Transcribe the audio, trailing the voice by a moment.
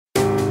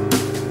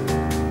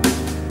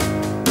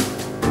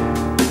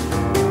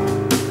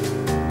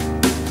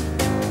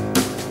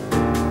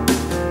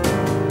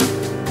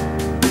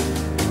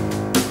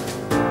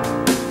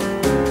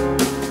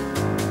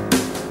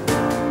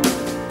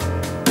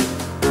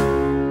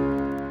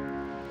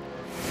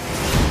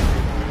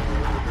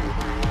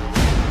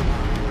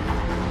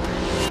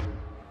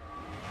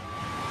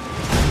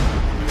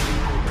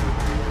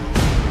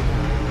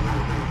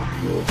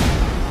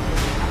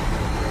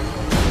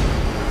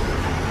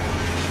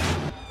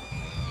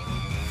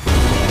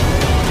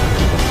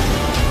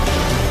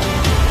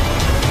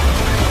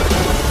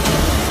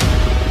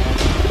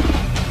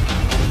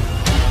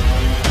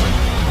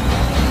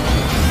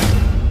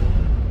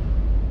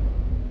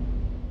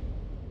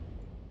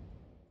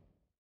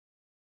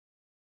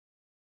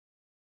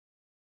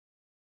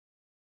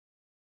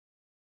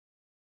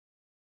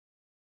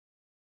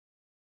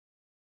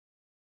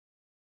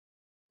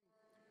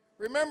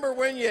Remember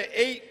when you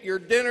ate your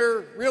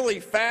dinner really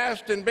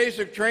fast in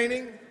basic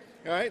training,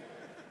 right?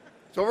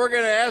 So we're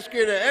going to ask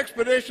you to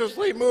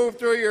expeditiously move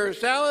through your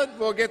salad.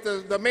 We'll get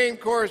the main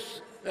course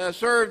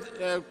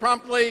served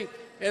promptly,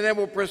 and then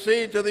we'll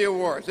proceed to the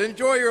awards.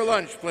 Enjoy your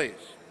lunch, please.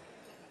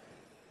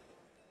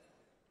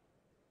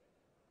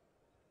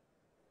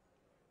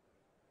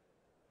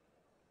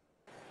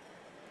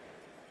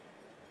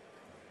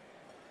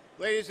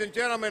 Ladies and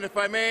gentlemen, if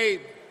I may,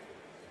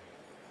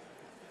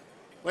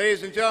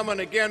 ladies and gentlemen,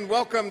 again,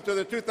 welcome to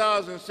the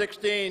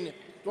 2016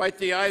 Dwight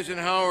D.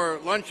 Eisenhower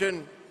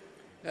Luncheon.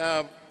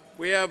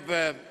 We have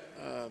a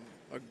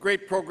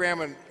great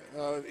program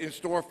in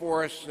store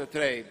for us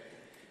today.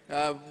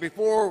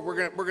 Before,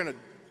 we're going to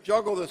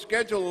juggle the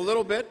schedule a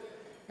little bit,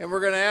 and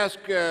we're going to ask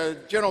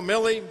General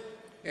Milley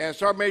and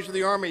Sergeant Major of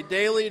the Army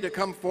Daly to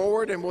come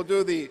forward, and we'll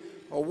do the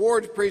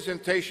awards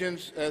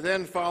presentations,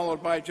 then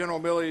followed by General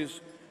Milley's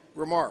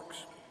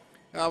remarks.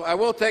 I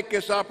will take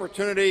this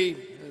opportunity,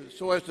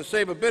 so as to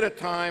save a bit of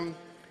time,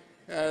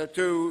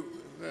 to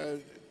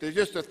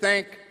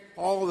thank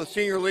all of the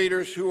senior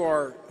leaders who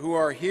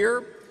are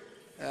here.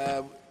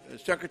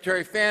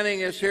 Secretary Fanning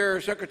is here.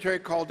 Secretary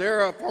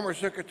Caldera, former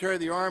Secretary of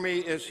the Army,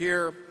 is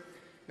here.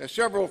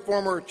 Several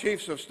former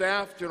Chiefs of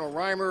Staff, General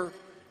Reimer,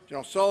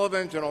 General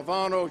Sullivan, General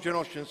Vano,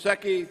 General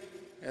Shinseki.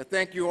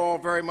 Thank you all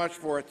very much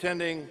for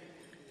attending.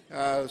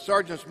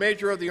 Sergeants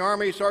Major of the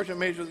Army, Sergeant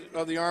Major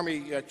of the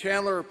Army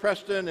Chandler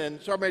Preston, and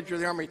Sergeant Major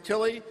of the Army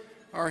Tilley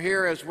are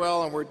here as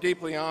well, and we're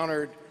deeply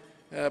honored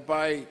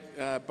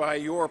by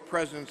your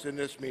presence in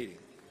this meeting.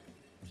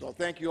 So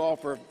thank you all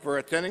for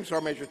attending.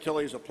 Sergeant Major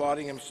Tilley is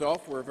applauding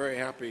himself. We're very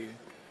happy.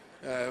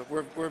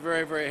 We're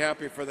very, very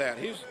happy for that.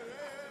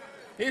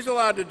 He's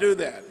allowed to do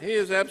that. He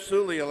is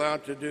absolutely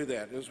allowed to do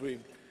that as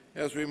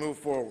we move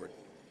forward.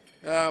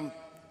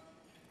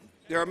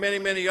 There are many,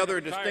 many other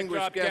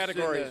distinguished guests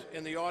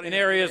in the audience. In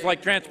areas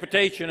like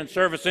transportation and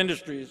service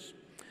industries.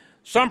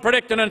 Some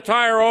predict an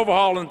entire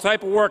overhaul in the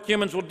type of work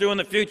humans will do in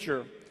the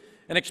future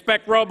and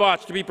expect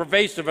robots to be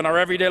pervasive in our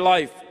everyday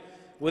life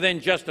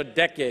within just a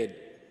decade.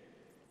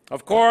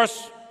 Of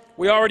course,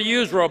 we already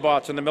use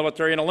robots in the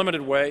military in a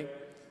limited way,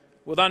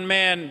 with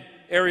unmanned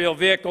aerial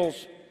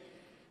vehicles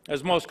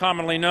as most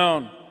commonly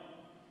known.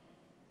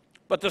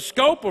 But the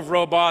scope of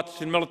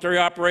robots in military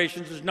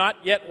operations is not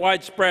yet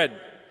widespread,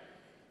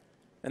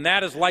 and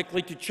that is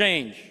likely to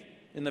change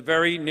in the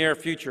very near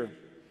future.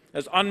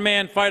 As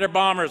unmanned fighter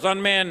bombers,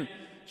 unmanned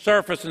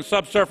surface and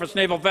subsurface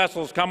naval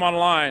vessels come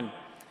online,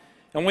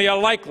 and we are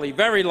likely,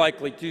 very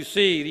likely, to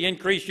see the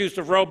increased use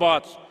of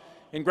robots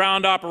in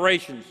ground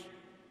operations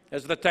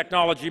as the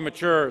technology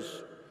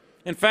matures.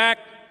 In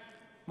fact,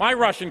 my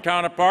Russian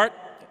counterpart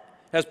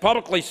has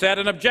publicly set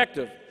an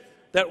objective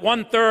that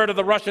 1/3 of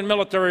the Russian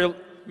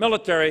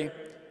military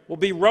will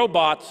be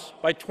robots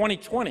by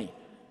 2020.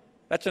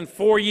 That's in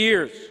 4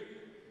 years.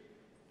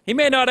 He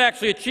may not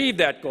actually achieve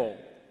that goal,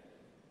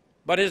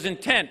 but his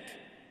intent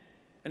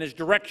and his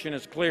direction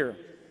is clear.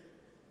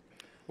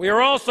 We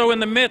are also in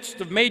the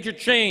midst of major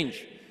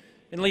change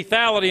in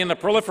lethality and the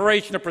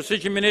proliferation of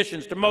precision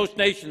munitions to most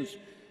nations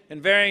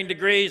in varying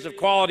degrees of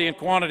quality and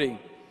quantity.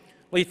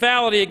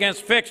 Lethality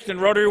against fixed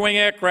and rotary wing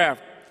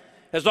aircraft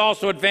has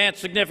also advanced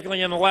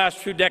significantly in the last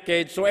few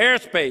decades, so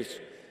airspace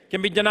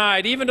can be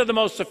denied even to the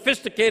most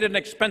sophisticated and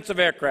expensive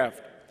aircraft.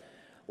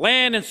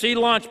 Land and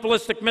sea-launched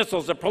ballistic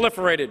missiles have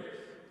proliferated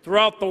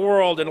throughout the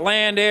world, and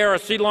land, air, or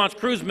sea-launched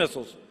cruise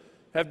missiles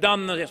have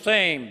done the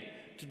same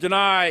to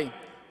deny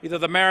either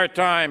the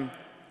maritime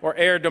or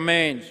air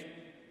domains.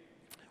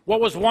 What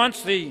was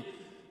once the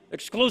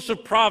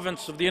exclusive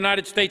province of the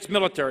United States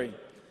military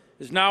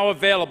is now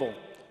available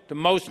to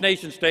most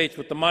nation-states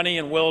with the money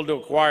and will to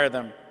acquire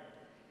them.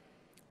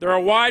 There are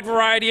a wide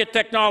variety of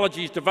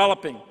technologies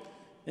developing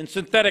in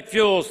synthetic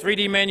fuels,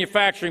 3D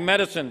manufacturing,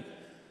 medicine,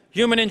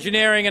 human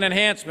engineering, and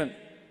enhancement,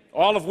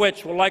 all of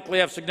which will likely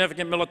have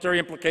significant military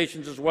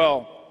implications as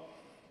well.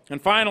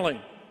 And finally,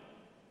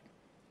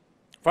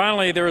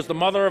 there is the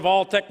mother of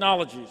all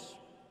technologies,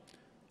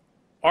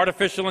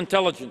 artificial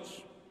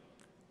intelligence,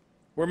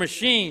 where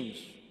machines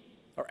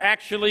are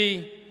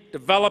actually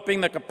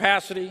developing the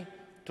capacity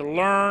to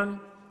learn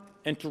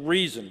and to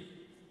reason.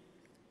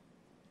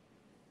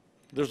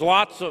 There's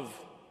lots of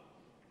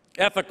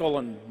ethical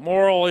and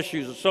moral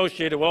issues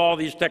associated with all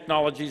these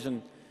technologies,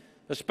 and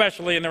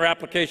especially in their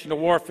application to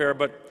warfare,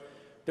 but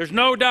there's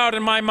no doubt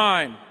in my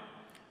mind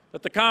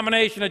that the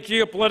combination of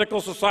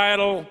geopolitical,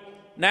 societal,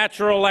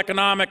 natural,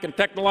 economic, and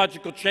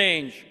technological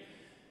change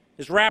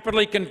is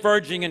rapidly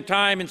converging in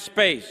time and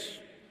space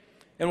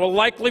and will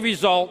likely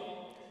result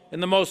in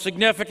the most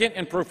significant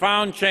and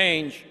profound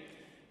change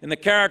in the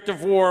character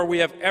of war we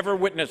have ever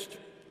witnessed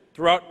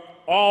throughout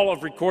all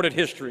of recorded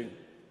history.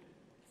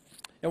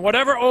 And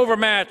whatever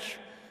overmatch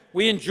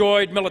we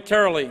enjoyed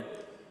militarily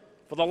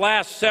for the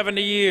last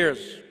 70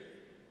 years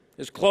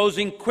is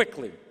closing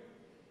quickly,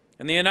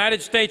 and the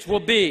United States will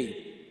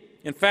be,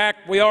 in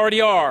fact, we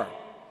already are,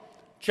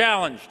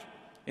 challenged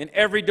in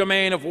every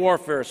domain of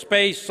warfare: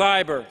 space,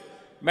 cyber,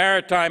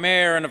 maritime,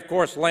 air, and of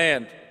course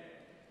land.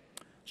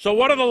 So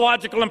what are the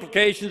logical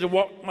implications and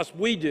what must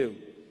we do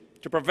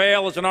to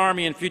prevail as an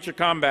Army in future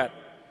combat?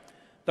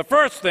 The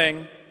first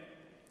thing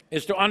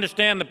is to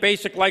understand the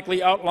basic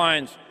likely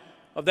outlines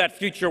of that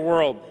future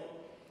world.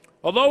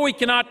 Although we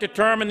cannot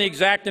determine the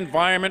exact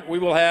environment we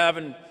will have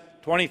in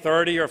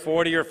 2030 or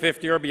 40 or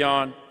 50 or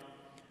beyond,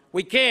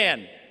 we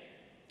can,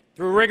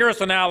 through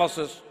rigorous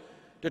analysis,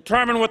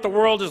 determine what the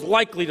world is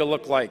likely to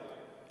look like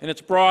in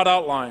its broad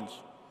outlines.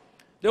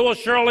 There will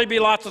surely be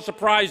lots of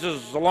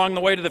surprises along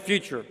the way to the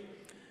future,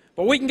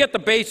 but we can get the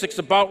basics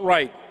about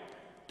right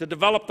to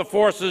develop the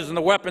forces and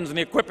the weapons and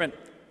the equipment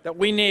that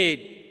we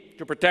need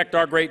to protect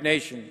our great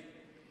nation.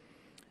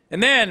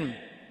 And then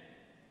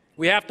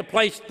we have to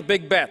place the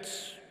big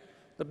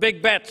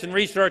bets in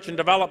research and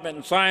development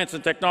and science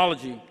and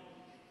technology,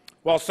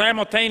 while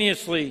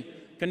simultaneously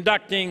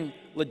conducting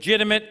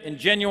legitimate and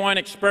genuine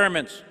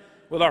experiments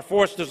with our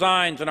force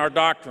designs and our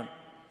doctrine.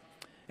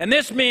 And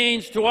this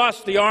means to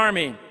us, the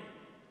Army,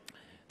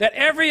 that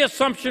every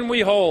assumption we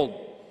hold,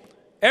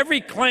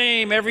 every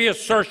claim, every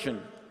assertion,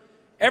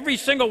 every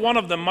single one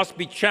of them must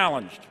be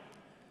challenged.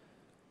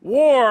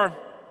 War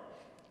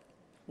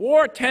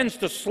tends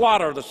to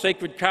slaughter the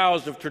sacred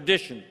cows of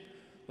tradition,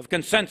 of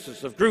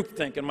consensus, of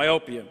groupthink and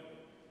myopia.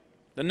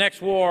 The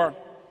next war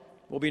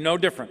will be no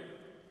different.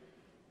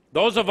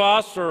 Those of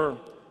us or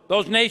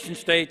those nation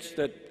states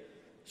that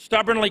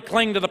stubbornly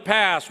cling to the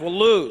past will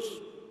lose.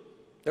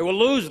 They will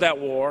lose that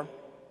war,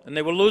 and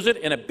they will lose it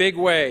in a big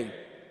way.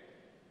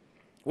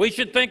 We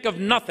should think of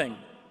nothing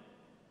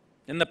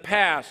in the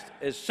past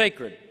as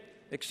sacred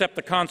except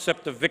the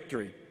concept of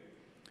victory.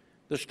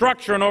 The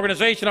structure and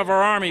organization of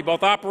our Army,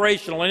 both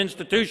operational and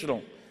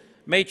institutional,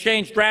 may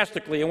change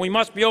drastically, and we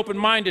must be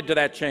open-minded to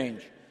that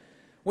change.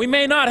 We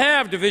may not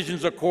have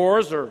divisions or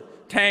corps or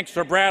tanks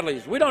or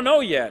Bradleys. We don't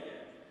know yet.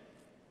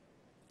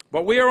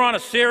 But we are on a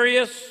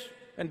serious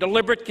and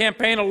deliberate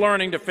campaign of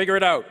learning to figure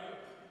it out.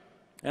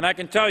 And I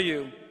can tell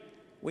you,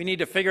 we need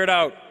to figure it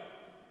out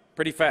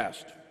pretty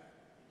fast.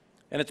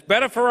 And it's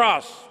better for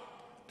us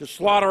to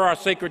slaughter our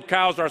sacred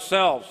cows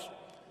ourselves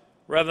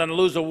rather than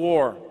lose a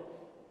war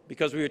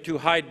because we are too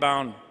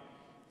hidebound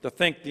to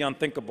think the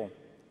unthinkable.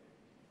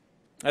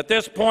 At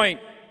this point,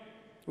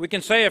 we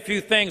can say a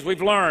few things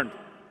we've learned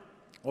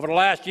over the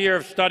last year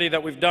of study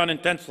that we've done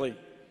intensely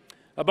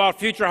about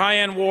future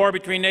high-end war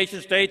between nation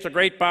states or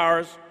great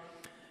powers.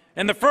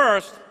 And the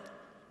first,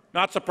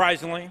 not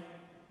surprisingly,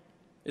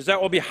 is that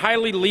it will be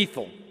highly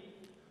lethal,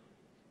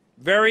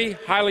 very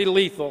highly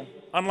lethal,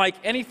 unlike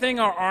anything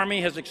our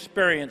Army has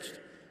experienced,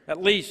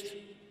 at least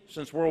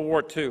since World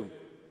War II.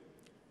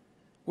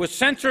 With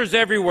sensors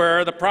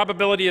everywhere, the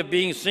probability of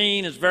being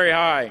seen is very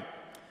high.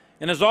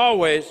 And as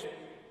always,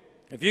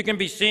 if you can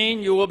be seen,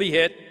 you will be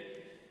hit,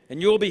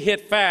 and you will be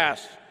hit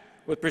fast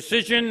with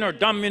precision or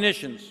dumb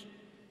munitions.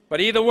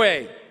 But either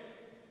way,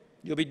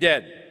 you'll be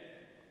dead.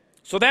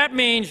 So that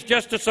means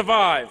just to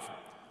survive,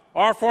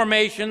 our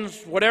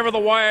formations, whatever the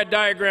wired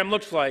diagram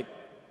looks like,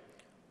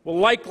 will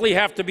likely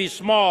have to be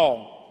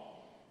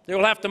small. They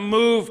will have to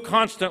move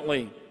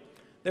constantly.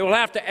 They will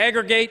have to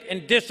aggregate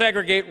and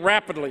disaggregate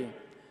rapidly.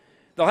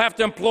 They'll have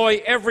to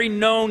employ every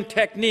known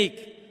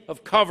technique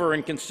of cover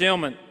and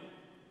concealment.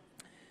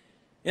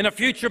 In a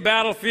future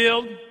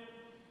battlefield,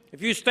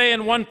 if you stay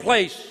in one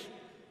place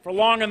for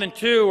longer than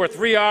 2 or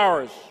 3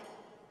 hours,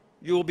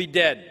 you will be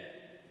dead.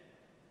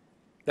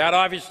 That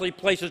obviously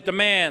places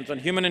demands on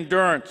human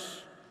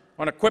endurance,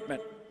 on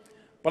equipment.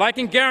 But I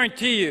can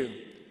guarantee you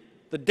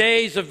the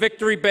days of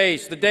Victory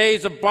Base, the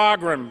days of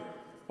Bagram,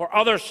 or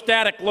other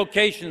static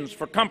locations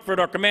for comfort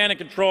or command and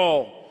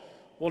control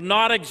will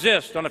not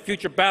exist on a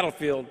future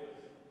battlefield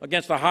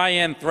against a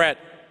high-end threat.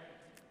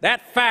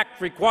 That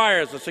fact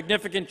requires a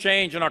significant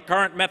change in our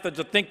current methods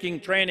of thinking,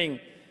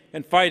 training,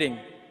 and fighting.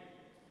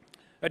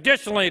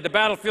 Additionally, the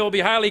battlefield will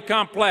be highly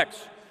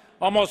complex,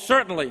 almost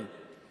certainly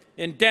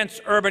in dense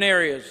urban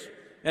areas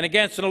and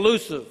against an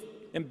elusive,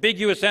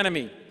 ambiguous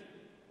enemy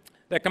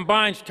that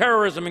combines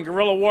terrorism and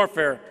guerrilla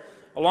warfare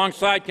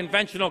alongside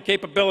conventional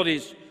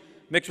capabilities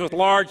mixed with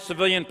large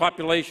civilian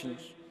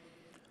populations.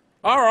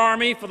 Our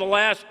Army, for the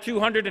last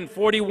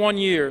 241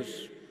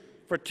 years,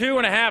 for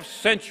 2.5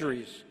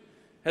 centuries,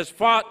 has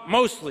fought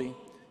mostly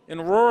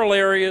in rural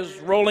areas,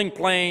 rolling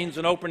plains,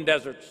 and open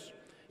deserts.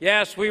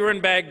 Yes, we were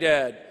in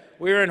Baghdad,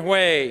 we were in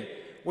Hue,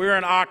 we were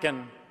in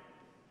Aachen,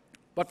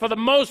 but for the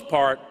most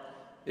part,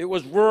 it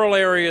was rural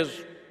areas,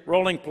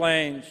 rolling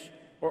plains,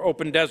 or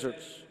open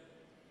deserts.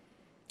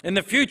 In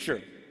the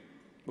future,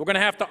 we're going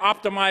to have to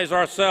optimize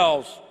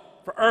ourselves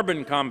for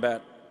urban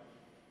combat.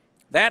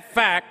 That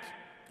fact,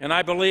 and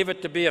I believe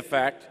it to be a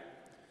fact,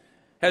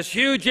 has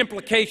huge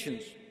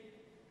implications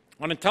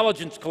on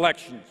intelligence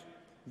collections,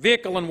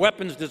 vehicle and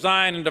weapons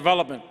design and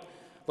development,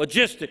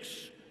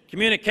 logistics,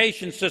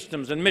 communication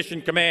systems, and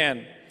mission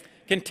command.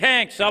 Can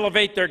tanks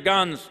elevate their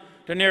guns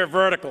to near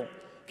vertical?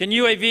 Can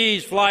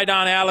UAVs fly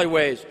down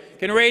alleyways?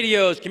 Can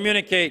radios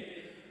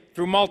communicate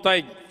through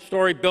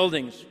multi-story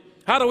buildings?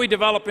 How do we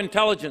develop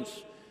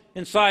intelligence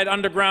inside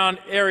underground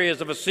areas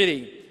of a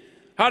city?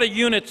 How do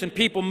units and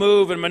people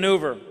move and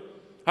maneuver?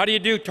 How do you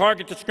do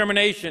target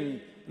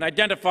discrimination and and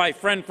identify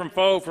friend from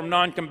foe from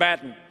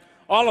non-combatant.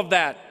 All of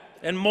that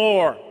and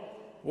more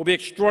will be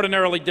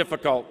extraordinarily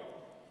difficult.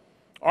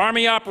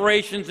 Army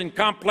operations in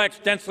complex,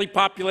 densely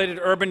populated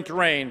urban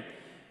terrain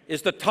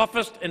is the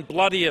toughest and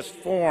bloodiest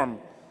form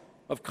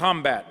of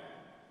combat,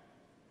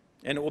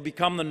 and it will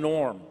become the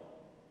norm,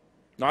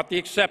 not the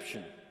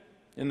exception,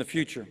 in the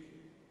future.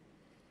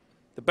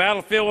 The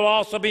battlefield will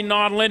also be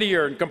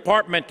nonlinear and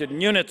compartmented,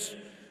 and units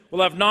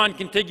will have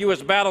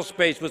non-contiguous battle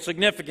space with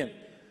significant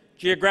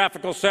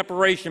geographical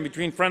separation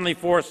between friendly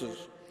forces.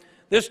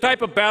 This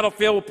type of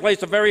battlefield will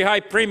place a very high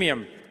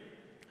premium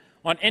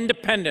on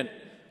independent,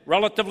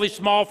 relatively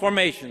small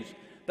formations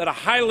that are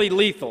highly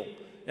lethal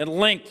and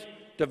linked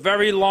to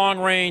very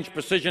long-range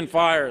precision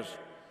fires.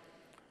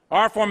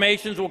 Our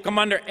formations will come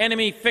under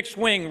enemy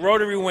fixed-wing,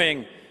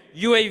 rotary-wing,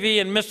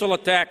 UAV, and missile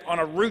attack on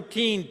a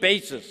routine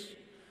basis.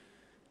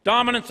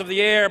 Dominance of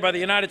the air by the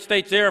United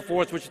States Air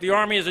Force, which the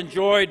Army has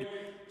enjoyed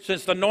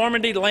since the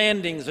Normandy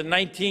landings in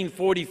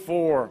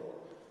 1944,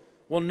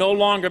 will no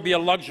longer be a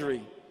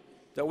luxury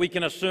that we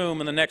can assume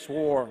in the next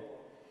war.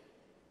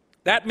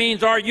 That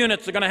means our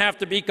units are going to have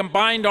to be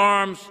combined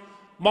arms,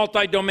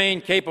 multi-domain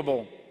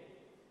capable.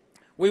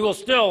 We will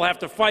still have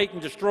to fight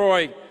and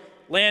destroy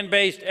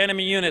land-based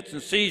enemy units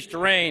and siege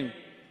terrain.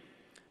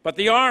 But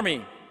the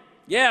Army,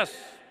 yes,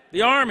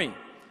 the Army,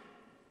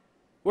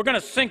 we're going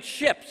to sink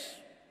ships.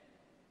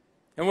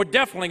 And we're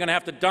definitely going to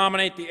have to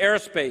dominate the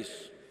airspace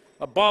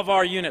above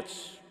our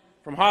units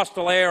from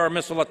hostile air or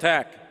missile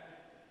attack.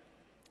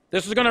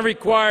 This is going to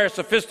require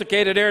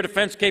sophisticated air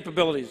defense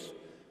capabilities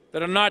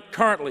that are not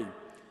currently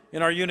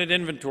in our unit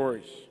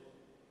inventories.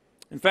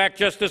 In fact,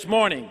 just this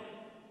morning,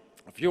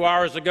 a few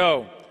hours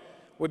ago,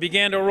 we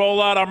began to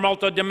roll out our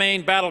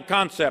multi-domain battle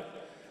concept,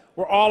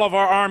 where all of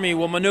our Army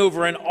will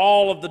maneuver in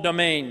all of the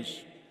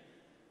domains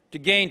to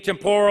gain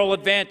temporal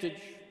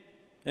advantage,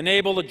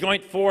 enable the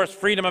joint force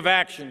freedom of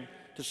action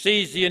to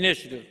seize the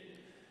initiative.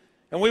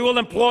 And we will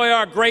employ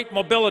our great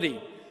mobility.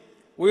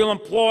 We will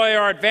employ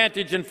our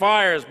advantage in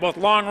fires, both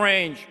long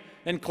range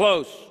and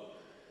close.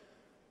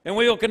 And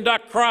we will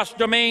conduct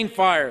cross-domain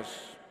fires,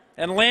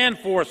 and land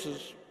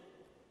forces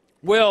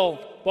will,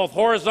 both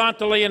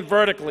horizontally and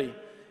vertically,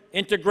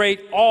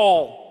 integrate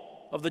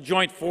all of the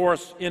joint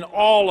force in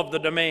all of the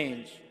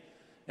domains.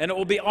 And it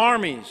will be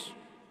armies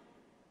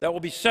that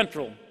will be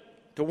central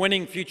to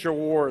winning future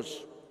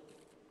wars.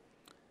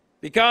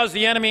 Because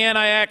the enemy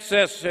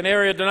anti-access and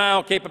area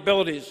denial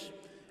capabilities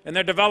and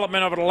their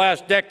development over the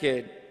last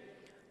decade,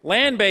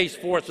 land-based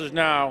forces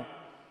now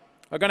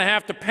are going to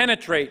have to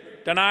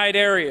penetrate denied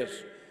areas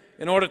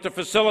in order to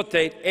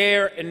facilitate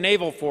air and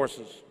naval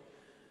forces.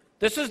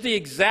 This is the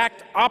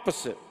exact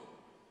opposite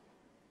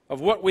of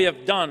what we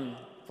have done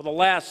for the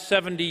last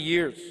 70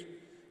 years,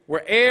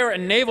 where air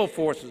and naval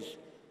forces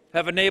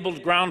have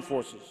enabled ground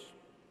forces.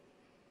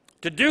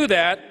 To do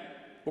that,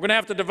 we're going to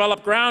have to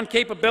develop ground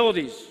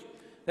capabilities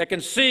that can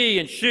see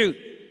and shoot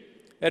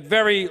at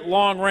very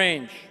long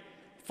range,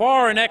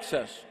 far in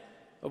excess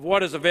of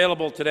what is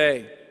available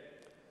today.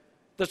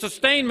 The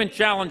sustainment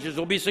challenges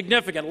will be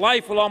significant.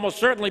 Life will almost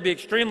certainly be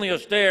extremely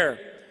austere.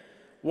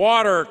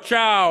 Water,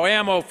 chow,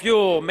 ammo,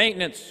 fuel,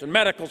 maintenance, and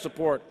medical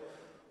support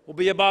will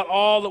be about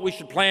all that we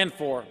should plan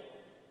for.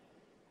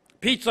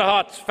 Pizza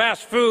Huts,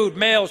 fast food,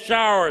 male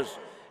showers,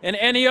 and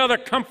any other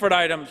comfort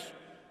items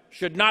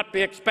should not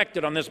be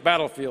expected on this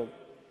battlefield,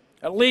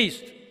 at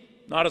least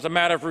not as a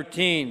matter of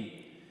routine.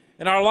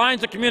 And our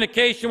lines of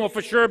communication will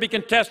for sure be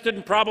contested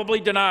and probably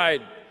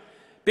denied.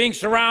 Being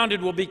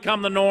surrounded will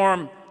become the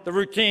norm, the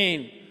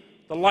routine,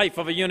 the life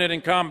of a unit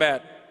in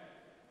combat.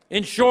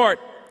 In short,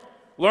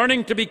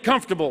 learning to be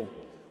comfortable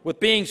with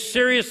being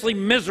seriously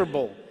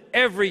miserable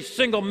every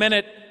single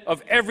minute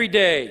of every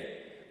day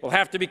will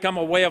have to become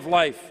a way of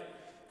life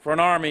for an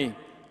Army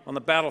on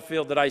the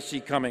battlefield that I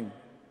see coming.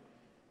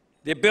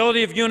 The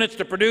ability of units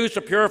to produce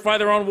or purify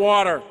their own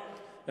water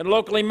and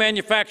locally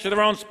manufacture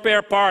their own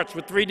spare parts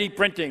with 3D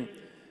printing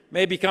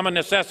may become a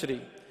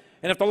necessity.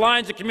 And if the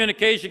lines of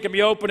communication can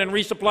be open and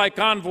resupply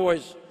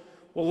convoys,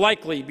 will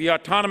likely be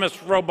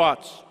autonomous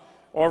robots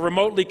or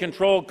remotely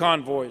controlled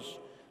convoys,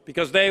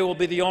 because they will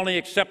be the only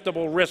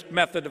acceptable risk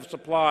method of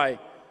supply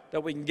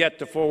that we can get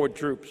to forward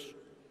troops.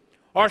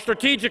 Our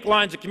strategic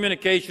lines of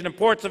communication and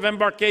ports of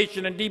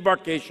embarkation and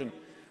debarkation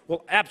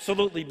will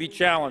absolutely be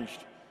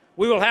challenged.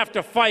 We will have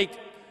to fight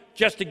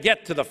just to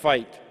get to the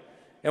fight,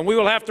 and we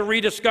will have to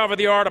rediscover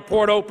the art of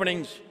port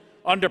openings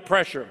under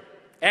pressure,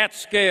 at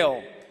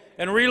scale,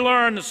 and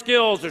relearn the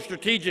skills of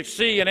strategic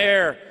sea and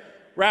air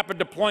rapid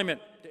deployment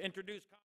to introduce